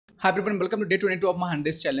Hi everyone, welcome to day 22 of my 100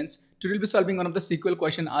 days challenge. Today we'll be solving one of the SQL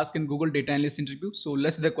question asked in Google Data Analyst interview. So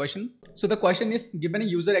let's see the question. So the question is, given a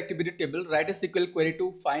user activity table, write a SQL query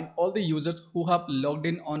to find all the users who have logged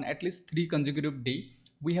in on at least 3 consecutive days.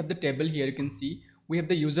 We have the table here, you can see. We have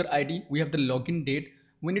the user ID, we have the login date.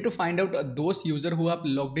 We need to find out those users who have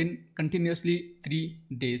logged in continuously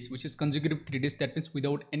 3 days, which is consecutive 3 days. That means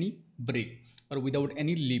without any break or without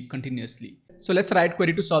any leave continuously. So let's write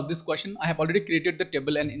query to solve this question. I have already created the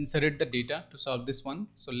table and inserted the data to solve this one.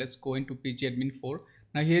 So let's go into pgadmin 4.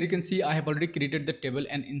 Now here you can see I have already created the table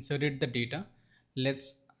and inserted the data.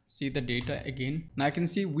 Let's see the data again. Now I can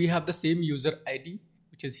see we have the same user ID,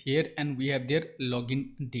 which is here, and we have their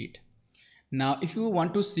login date. Now if you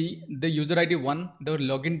want to see the user ID 1, the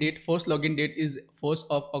login date, first login date is 1st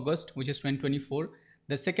of August, which is 2024.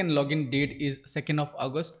 The second login date is 2nd of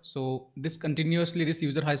August. So this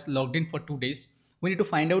user has logged in for 2 days. We need to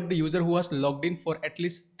find out the user who has logged in for at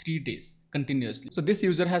least 3 days continuously. So this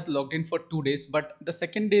user has logged in for 2 days, but the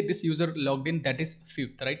second day this user logged in, that is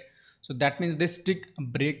 5th, right? So that means they stick a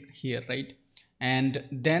break here, right? And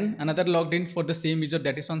then another logged in for the same user,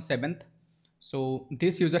 that is on 7th. So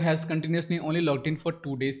this user has continuously only logged in for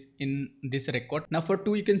 2 days in this record. Now for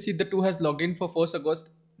 2, you can see the 2 has logged in for 1st August,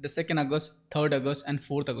 the 2nd August, 3rd August and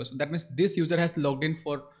 4th August. So that means this user has logged in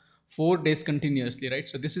for 4 days continuously, right?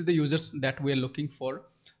 So this is the users that we are looking for.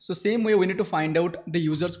 So same way we need to find out the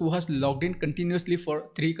users who has logged in continuously for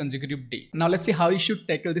 3 consecutive days. Now let's see how you should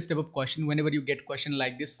tackle this type of question. Whenever you get question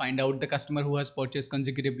like this, find out the customer who has purchased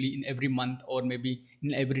consecutively in every month or maybe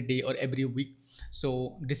in every day or every week.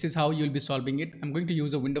 So this is how you'll be solving it. I'm going to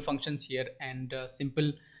use a window functions here and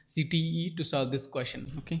simple CTE to solve this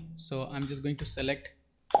question. Okay, so I'm just going to select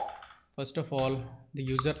first of all the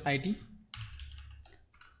user ID.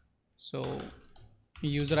 So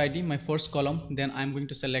user ID, my first column, then I'm going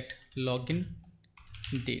to select login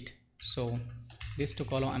date. So these 2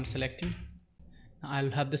 columns I'm selecting.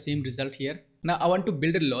 I'll have the same result here. Now I want to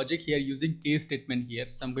build a logic here using case statement here.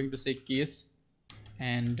 So I'm going to say case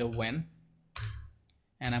and when,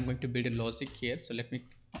 and I'm going to build a logic here. So let me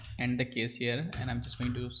end the case here and I'm just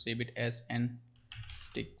going to save it as n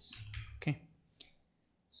sticks. Okay,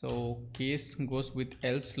 so case goes with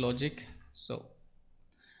else logic. So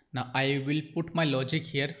now I will put my logic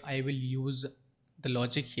here. I will use the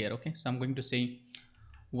logic here. Okay, so I'm going to say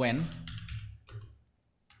when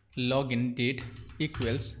login date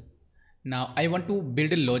equals. Now I want to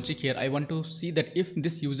build a logic here. I want to see that if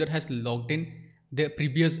this user has logged in the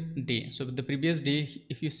previous day. So the previous day,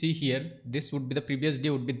 if you see here, this would be the previous day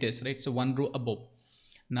would be this, right? So 1 row above.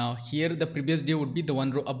 Now here the previous day would be the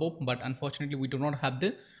 1 row above, but unfortunately we do not have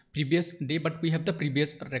the previous day, but we have the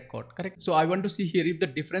previous record, correct? So I want to see here if the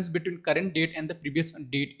difference between current date and the previous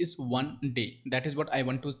date is 1 day. That is what I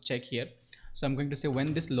want to check here. So I'm going to say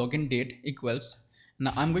when this login date equals.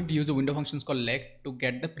 Now I'm going to use a window functions called leg to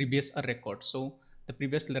get the previous record. So the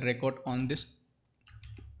previous record on this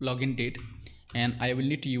login date, and I will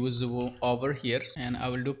need to use over here, and I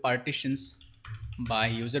will do partitions by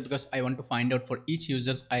user because I want to find out for each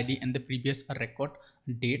user's ID and the previous record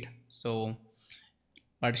date. So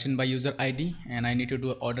partition by user ID, and I need to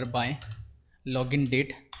do order by login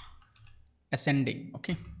date ascending.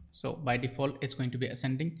 Okay, so by default it's going to be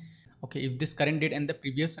ascending. Okay, if this current date and the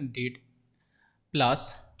previous date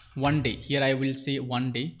plus 1 day, here I will say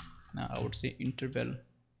 1 day. Now I would say interval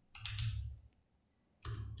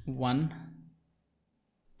 1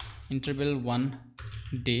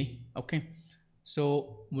 day. Okay,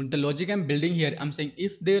 so with the logic I'm building here, I'm saying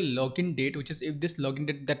if the login date, which is if this login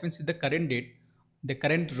date, that means the current date, the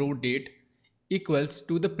current row date equals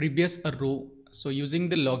to the previous row. So using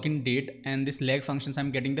the login date and this leg functions,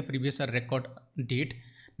 I'm getting the previous record date.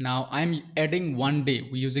 Now I'm adding 1 day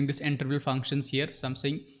using this interval functions here. So I'm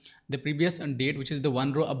saying the previous date, which is the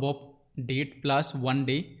 1 row above date plus 1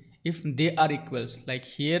 day, if they are equals, like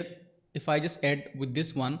here if I just add with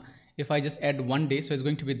this one, if I just add 1 day, so it's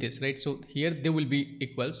going to be this, right? So here they will be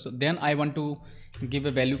equals. So then I want to give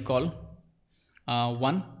a value called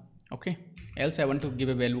 1. Okay, else I want to give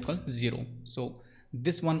a value called 0. So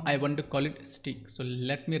this one I want to call it stick. So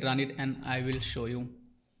let me run it and I will show you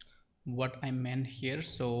what I meant here.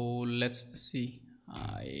 So let's see,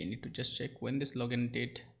 I need to just check when this login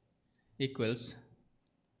date equals.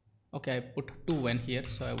 Okay, I put 2 when here,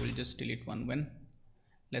 so I will just delete 1 when.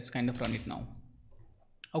 Let's kind of run it now.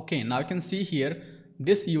 Okay, now you can see here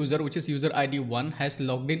this user, which is user ID 1, has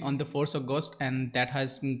logged in on the 1st August, and that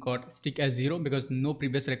has got stick as 0 because no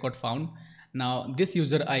previous record found. Now this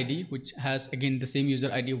user ID, which has again the same user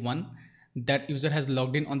ID 1, that user has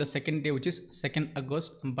logged in on the second day, which is 2nd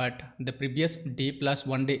August, but the previous day plus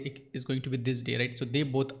 1 day is going to be this day, right? So they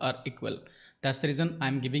both are equal. That's the reason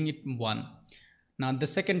I'm giving it 1. Now the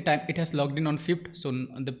second time it has logged in on 5th, so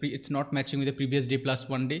it's not matching with the previous day plus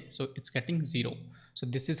 1 day, so it's getting 0. So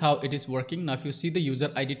this is how it is working. Now if you see the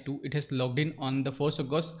user ID 2, it has logged in on the 1st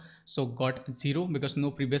August, so got 0 because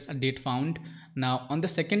no previous date found. Now on the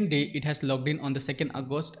second day it has logged in on the 2nd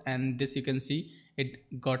August, and this you can see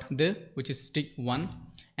it got the, which is stick 1.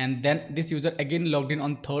 And then this user again logged in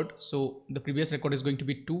on 3rd, so the previous record is going to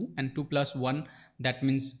be 2, and 2 plus 1, that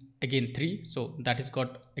means again 3, so that is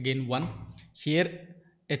got again 1. Here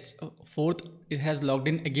it's 4th, it has logged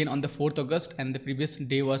in again on the 4th August, and the previous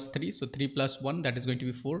day was 3, so 3 plus 1, that is going to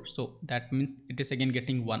be 4, so that means it is again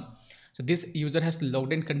getting 1. So this user has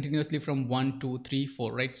logged in continuously from 1 2 3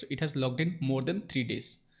 4, right? So it has logged in more than 3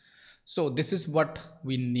 days. So this is what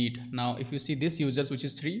we need. Now if you see this users, which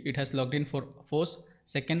is 3, it has logged in for 1st,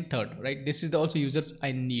 2nd, 3rd, right? This is the also users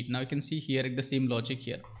I need. Now you can see here the same logic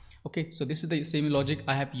here. Okay, so this is the same logic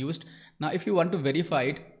I have used. Now if you want to verify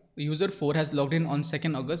it, user 4 has logged in on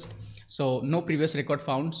 2nd August, so no previous record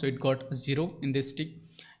found, so it got 0 in this stick.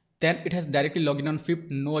 Then it has directly logged in on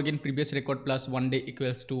 5th, no again previous record plus 1 day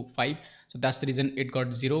equals to 5, so that's the reason it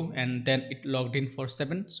got 0. And then it logged in for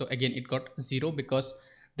 7, so again it got 0 because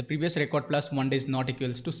the previous record plus 1 day is not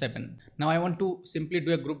equals to 7. Now I want to simply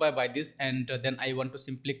do a group by this, and then I want to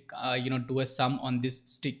simply do a sum on this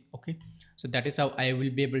stick. Okay, so that is how I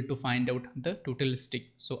will be able to find out the total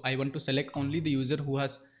stick. So I want to select only the user who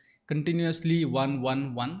has continuously 1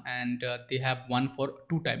 1 1, and they have 1 for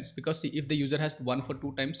 2 times, because see, if the user has 1 for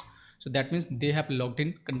 2 times, so that means they have logged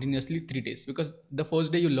in continuously 3 days, because the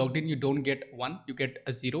first day you logged in, you don't get 1, you get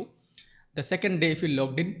a 0. The second day if you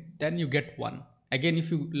logged in, then you get 1. Again, if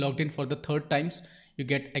you logged in for the 3rd times, you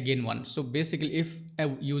get again 1. So basically if a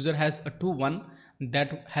user has a 2 1,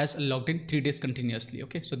 that has logged in 3 days continuously.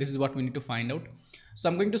 Okay, so this is what we need to find out. So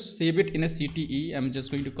I'm going to save it in a CTE. I'm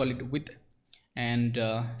just going to call it with and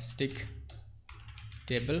stick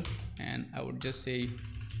table, and I would just say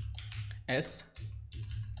S,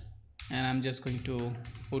 and I'm just going to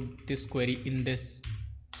put this query in this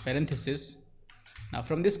parenthesis. Now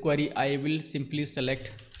from this query I will simply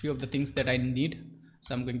select few of the things that I need.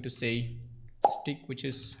 So I'm going to say stick, which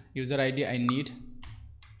is user ID I need,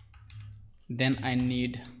 then I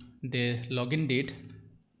need the login date.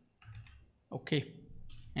 Okay,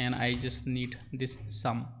 and I just need this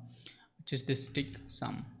sum, which is this stick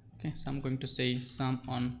sum. Okay, so I'm going to say sum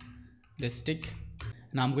on the stick,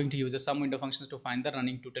 and I'm going to use the sum window functions to find the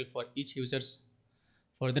running total for each users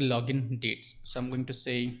for the login dates. So I'm going to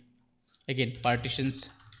say again partitions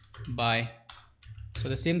by, so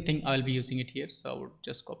the same thing I will be using it here, so I would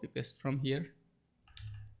just copy paste from here.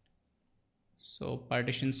 So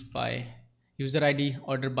partitions by user ID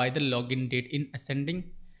order by the login date in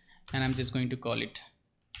ascending, and I'm just going to call it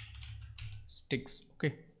sticks.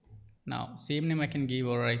 Okay, now same name I can give,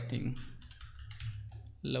 or I think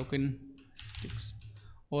login sticks,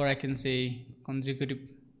 or I can say consecutive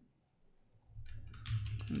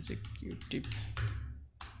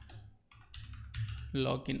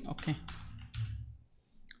login. Okay,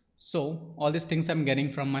 so all these things I'm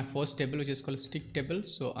getting from my first table, which is called stick table.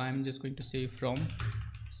 So I'm just going to say from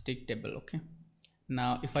stick table. Okay,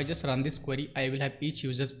 now if I just run this query, I will have each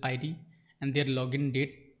user's ID and their login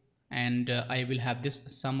date, and I will have this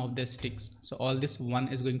sum of the sticks. So all this one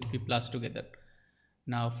is going to be plus together.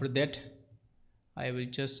 Now for that I will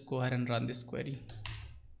just go ahead and run this query.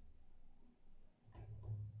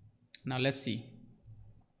 Now let's see.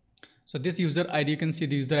 So this user ID, you can see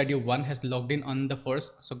the user ID 1 has logged in on the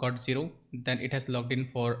 1st, so got 0. Then it has logged in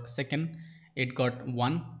for 2nd, it got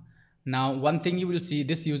 1. Now one thing you will see,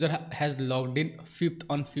 this user has logged in 5th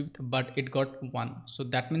on 5th, but it got 1. So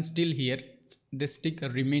that means still here the stick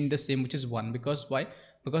remained the same, which is 1. Because why?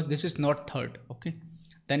 Because this is not 3rd. Okay,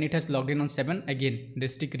 then it has logged in on 7, again the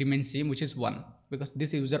stick remains same, which is 1, because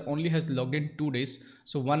this user only has logged in 2 days.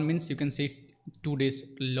 So 1 means you can say 2 days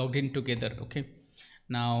logged in together. Okay,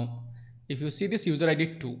 now if you see this user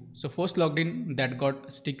ID 2, so first logged in, that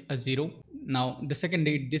got stick a 0. Now the second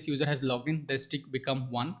day this user has logged in, the stick become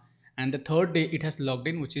 1, and the 3rd day it has logged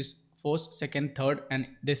in, which is 1st, 2nd, 3rd, and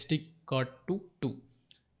the stick got to 2.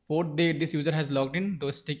 4th day this user has logged in,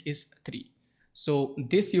 the stick is 3. So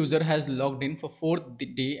this user has logged in for 4th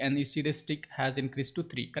day, and you see the stick has increased to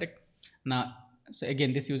 3, correct? Now so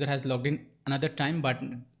again this user has logged in another time, but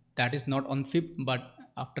that is not on 5th, but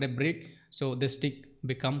after a break, so the stick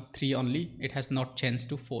become 3 only, it has not changed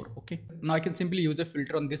to 4. Okay, now I can simply use a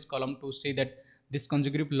filter on this column to say that this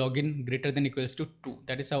consecutive login greater than equals to 2.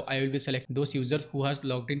 That is how I will be selecting those users who has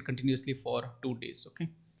logged in continuously for 2 days. Okay.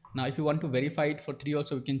 Now if you want to verify it for 3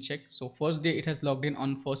 also, we can check. So first day it has logged in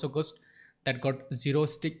on 1st August, that got 0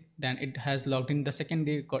 stick. Then it has logged in the second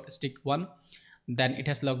day, got stick 1. Then it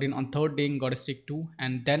has logged in on 3rd day, got a stick 2.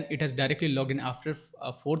 And then it has directly logged in after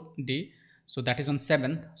 4th day. So that is on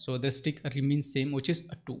 7th. So the stick remains same, which is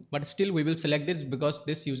a 2. But still we will select this because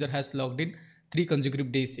this user has logged in 3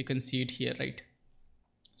 consecutive days. You can see it here, right?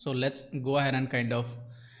 So let's go ahead and kind of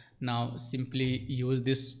now simply use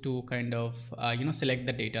this to kind of select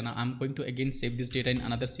the data. Now I'm going to again save this data in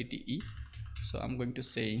another CTE. So I'm going to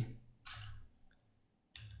say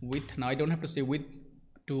with. Now I don't have to say with.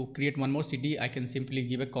 To create one more CTE, I can simply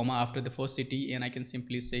give a comma after the first CTE, and I can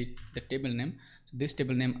simply say the table name. So this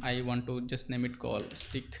table name, I want to just name it called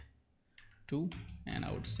stick 2, and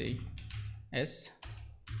I would say S,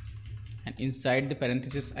 and inside the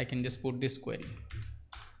parenthesis I can just put this query.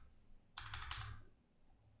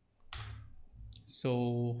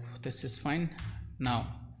 So this is fine. Now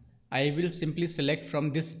I will simply select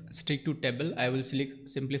from this stick 2 table, I will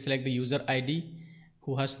simply select the user ID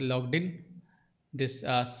who has logged in. This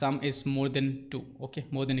sum is more than 2. Okay,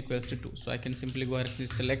 more than equals to 2. So I can simply go ahead and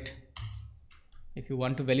select. If you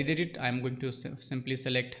want to validate it, I'm going to simply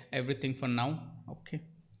select everything for now. Okay,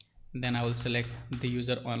 then I will select the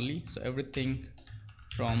user only. So everything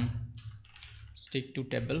from stick to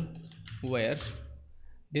table where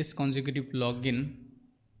this consecutive login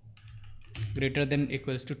greater than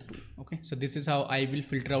equals to 2. Okay, so this is how I will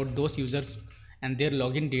filter out those users and their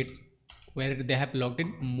login dates where they have logged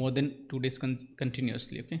in more than 2 days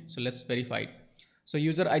continuously. Okay, so let's verify it. So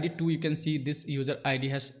user ID 2, you can see this user ID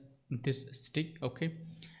has this stick. Okay,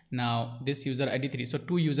 now this user ID 3, so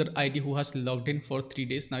 2 user ID who has logged in for 3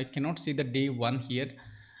 days. Now I cannot see the day 1 here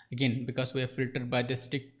again because we have filtered by the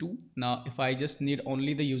stick 2. Now if I just need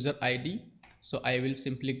only the user ID, so I will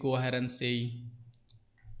simply go ahead and say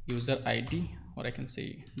user ID, or I can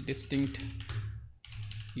say distinct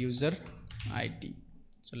user ID.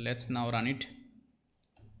 So let's now run it.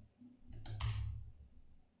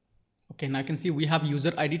 Okay, now I can see we have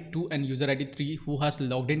user ID 2 and user ID 3 who has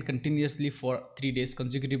logged in continuously for 3 days,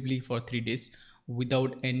 consecutively for 3 days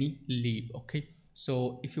without any leave. Okay,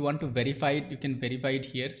 so if you want to verify it, you can verify it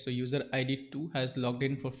here. So user ID 2 has logged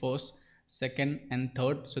in for 1st, 2nd and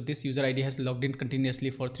 3rd. So this user ID has logged in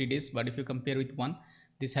continuously for 3 days, but if you compare with 1,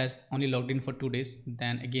 this has only logged in for 2 days.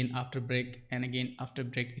 Then again after break and again after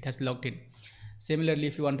break it has logged in. Similarly,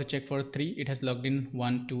 if you want to check for 3, it has logged in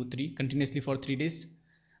 1, 2, 3 continuously for 3 days.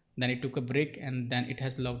 Then it took a break and then it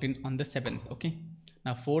has logged in on the 7th. Okay,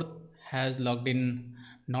 now 4th has logged in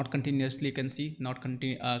not continuously. You can see not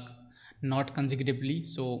consecutively.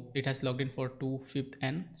 So it has logged in for 2, 5th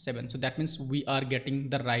and 7th. So that means we are getting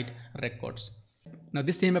the right records. Now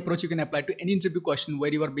this same approach you can apply to any interview question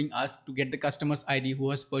where you are being asked to get the customer's ID who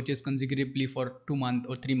has purchased consecutively for 2 months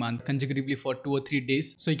or 3 months, consecutively for 2 or 3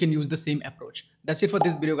 days. So you can use the same approach. That's it for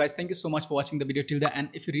this video, guys. Thank you so much for watching the video till the end.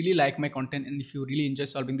 If you really like my content and if you really enjoy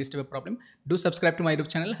solving this type of problem, do subscribe to my YouTube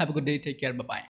channel. Have a good day. Take care. Bye-bye.